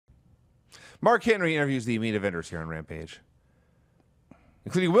Mark Henry interviews the main eventers here on Rampage,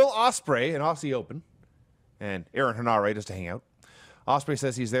 including Will Ospreay and Aussie Open, and Aaron Henare just to hang out. Ospreay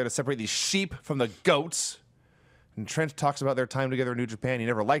says he's there to separate the sheep from the goats. And Trent talks about their time together in New Japan. He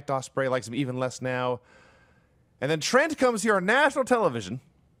never liked Ospreay, likes him even less now. And then Trent comes here on national television,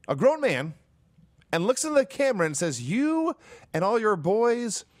 a grown man, and looks into the camera and says, "You and all your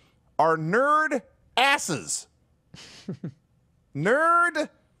boys are nerd asses." Nerd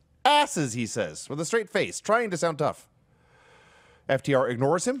asses, he says, with a straight face, trying to sound tough. FTR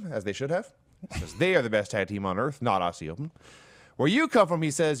ignores him, as they should have, because they are the best tag team on earth, not Aussie Open. Where you come from,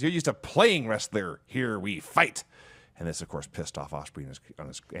 he says, you're used to playing wrestler. Here we fight. And this, of course, pissed off Ospreay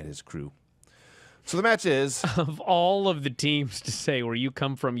and his crew. So the match is... Of all of the teams to say, where you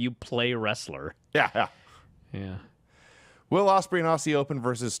come from, you play wrestler. Yeah. Will Ospreay and Aussie Open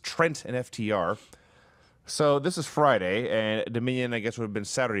versus Trent and FTR. So this is Friday, and Dominion, I guess, would have been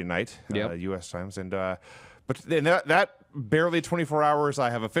Saturday night, U.S. times. And but in that barely 24 hours, I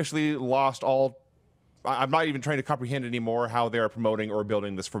have officially lost all... I'm not even trying to comprehend anymore how they are promoting or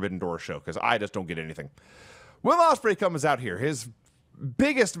building this Forbidden Door show, because I just don't get anything. Will Ospreay comes out here. His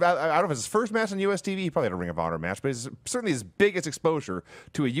biggest, I don't know if it's his first match on US TV. He probably had a Ring of Honor match, but it's certainly his biggest exposure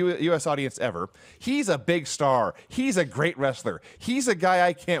to a US audience ever. He's a big star. He's a great wrestler. He's a guy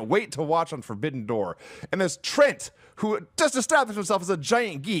I can't wait to watch on Forbidden Door. And there's Trent, who just established himself as a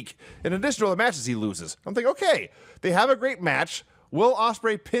giant geek in addition to all the matches he loses. I'm thinking, okay, they have a great match. Will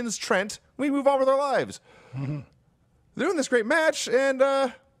Ospreay pins Trent. We move on with our lives. They're doing this great match, and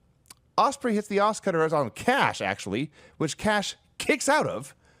Ospreay hits the Oscutter on Cash, actually, which Cash kicks out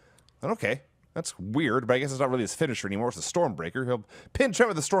of. And okay, that's weird, but I guess it's not really his finisher anymore. It's a Stormbreaker. He'll pin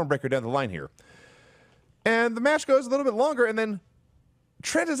Trent with the Stormbreaker down the line here. And the match goes a little bit longer, and then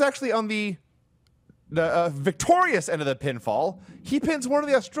Trent is actually on the victorious end of the pinfall. He pins one of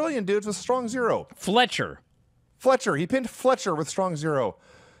the Australian dudes with Strong Zero. Fletcher. He pinned Fletcher with Strong Zero.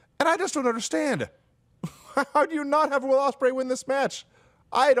 And I just don't understand. How do you not have Will Ospreay win this match?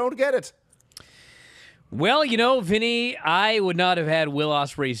 I don't get it. Well, you know, Vinny, I would not have had Will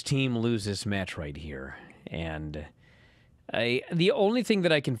Ospreay's team lose this match right here. And the only thing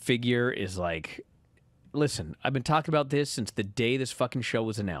that I can figure is, like, listen, I've been talking about this since the day this fucking show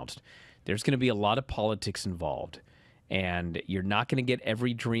was announced. There's going to be a lot of politics involved. And you're not going to get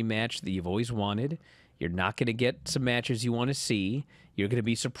every dream match that you've always wanted. You're not going to get some matches you want to see. You're going to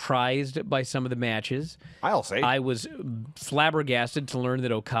be surprised by some of the matches. I'll say. I was flabbergasted to learn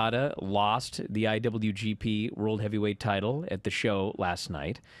that Okada lost the IWGP World Heavyweight title at the show last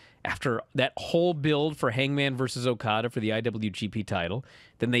night. After that whole build for Hangman versus Okada for the IWGP title,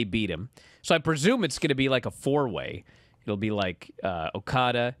 then they beat him. So I presume it's going to be like a four-way. It'll be like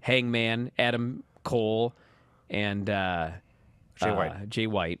Okada, Hangman, Adam Cole, and... Jay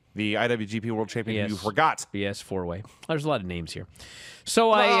White. The IWGP World Champion you forgot. Yes, four-way. There's a lot of names here.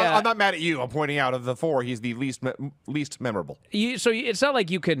 So I'm not mad at you. I'm pointing out of the four, he's the least memorable. So it's not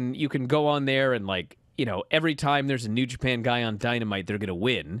like you can go on there and, like, you know, every time there's a New Japan guy on Dynamite, they're going to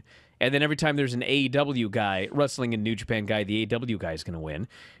win. And then every time there's an AEW guy wrestling a New Japan guy, the AEW guy is going to win.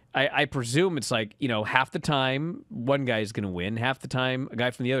 I presume it's like, you know, half the time one guy is going to win, half the time a guy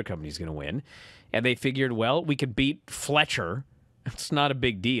from the other company is going to win. And they figured, well, we could beat Fletcher. It's not a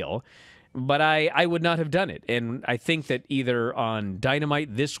big deal, but I would not have done it. And I think that either on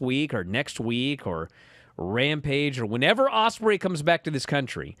Dynamite this week or next week or Rampage or whenever Ospreay comes back to this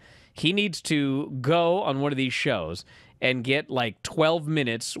country, he needs to go on one of these shows and get like 12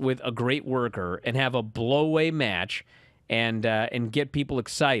 minutes with a great worker and have a blow-away match and get people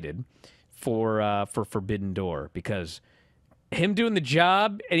excited for Forbidden Door, because him doing the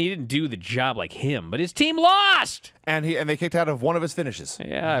job, and he didn't do the job like him, but his team lost, and they kicked out of one of his finishes.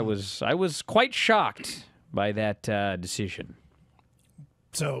 Yeah, I was quite shocked by that decision.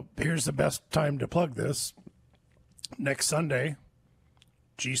 So here's the best time to plug this. Next Sunday,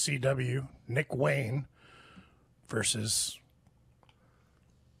 GCW Nick Wayne versus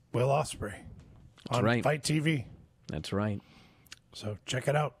Will Ospreay on Fight TV. That's right. So check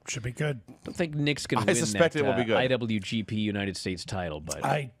it out. Should be good. I don't think Nick's going to win suspect that it will be good. IWGP United States title, but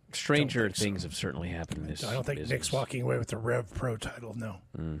stranger things have certainly happened in this I don't think business. Nick's walking away with the Rev Pro title, no.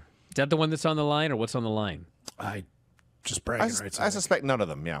 Is that the one that's on the line, or what's on the line? I just bragging rights. I suspect none of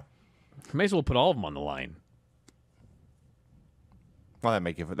them, yeah. May as well put all of them on the line. Well,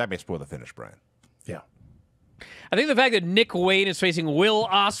 that may spoil the finish, Brian. Yeah. I think the fact that Nick Wayne is facing Will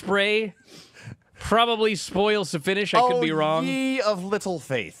Ospreay probably spoils the finish. I could be wrong. Ye of little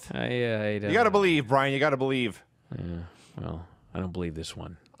faith. I you got to believe, Brian. You got to believe. Yeah, well, I don't believe this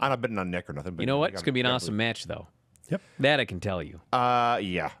one. I'm not betting on Nick or nothing. But you know what? It's going to be an awesome match, though. Yep. That I can tell you.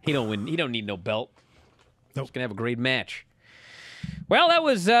 Yeah. He don't win. He don't need no belt. Nope. He's gonna have a great match. Well, that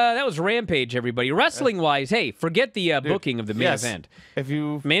was Rampage, everybody. Wrestling-wise, hey, forget the booking of the main event.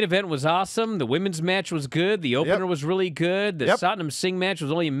 Main event was awesome. The women's match was good. The opener was really good. The Satnam Singh match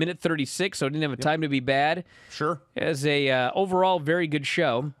was only a minute 36, so it didn't have time to be bad. Sure. As a overall very good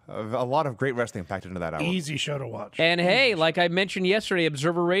show. A lot of great wrestling packed into that hour. Easy show to watch. And hey, like I mentioned yesterday,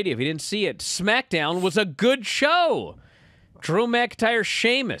 Observer Radio, if you didn't see it, SmackDown was a good show. Drew McIntyre,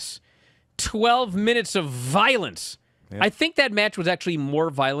 Sheamus, 12 minutes of violence. I think that match was actually more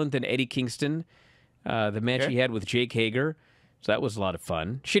violent than Eddie Kingston, the match he had with Jake Hager. So that was a lot of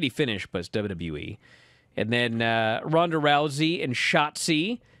fun. Shitty finish, but it's WWE. And then Ronda Rousey and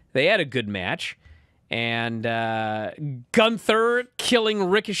Shotzi, they had a good match. And Gunther killing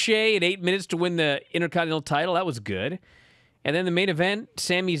Ricochet in 8 minutes to win the Intercontinental title. That was good. And then the main event,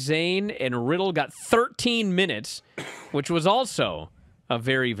 Sami Zayn and Riddle got 13 minutes, which was also a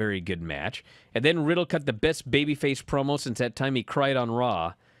very, very good match. And then Riddle cut the best babyface promo since that time he cried on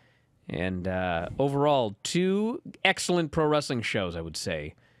Raw. And overall, 2 excellent pro wrestling shows, I would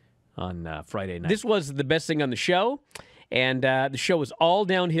say, on Friday night. This was the best thing on the show, and the show was all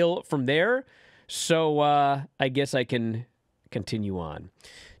downhill from there. So I guess I can continue on.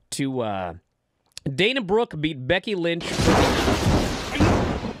 To Dana Brooke beat Becky Lynch.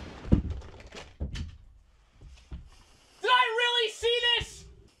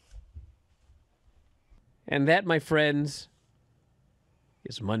 And that, my friends,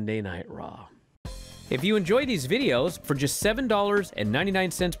 is Monday Night Raw. If you enjoy these videos, for just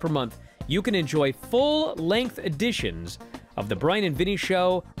 $7.99 per month, you can enjoy full-length editions of The Bryan Vinny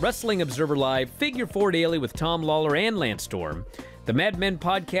Show, Wrestling Observer Live, Figure 4 Daily with Tom Lawler and Lance Storm, the Mad Men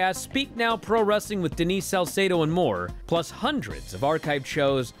Podcast, Speak Now Pro Wrestling with Denise Salcedo, and more, plus hundreds of archived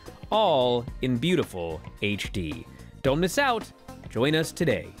shows, all in beautiful HD. Don't miss out. Join us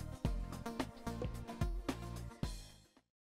today.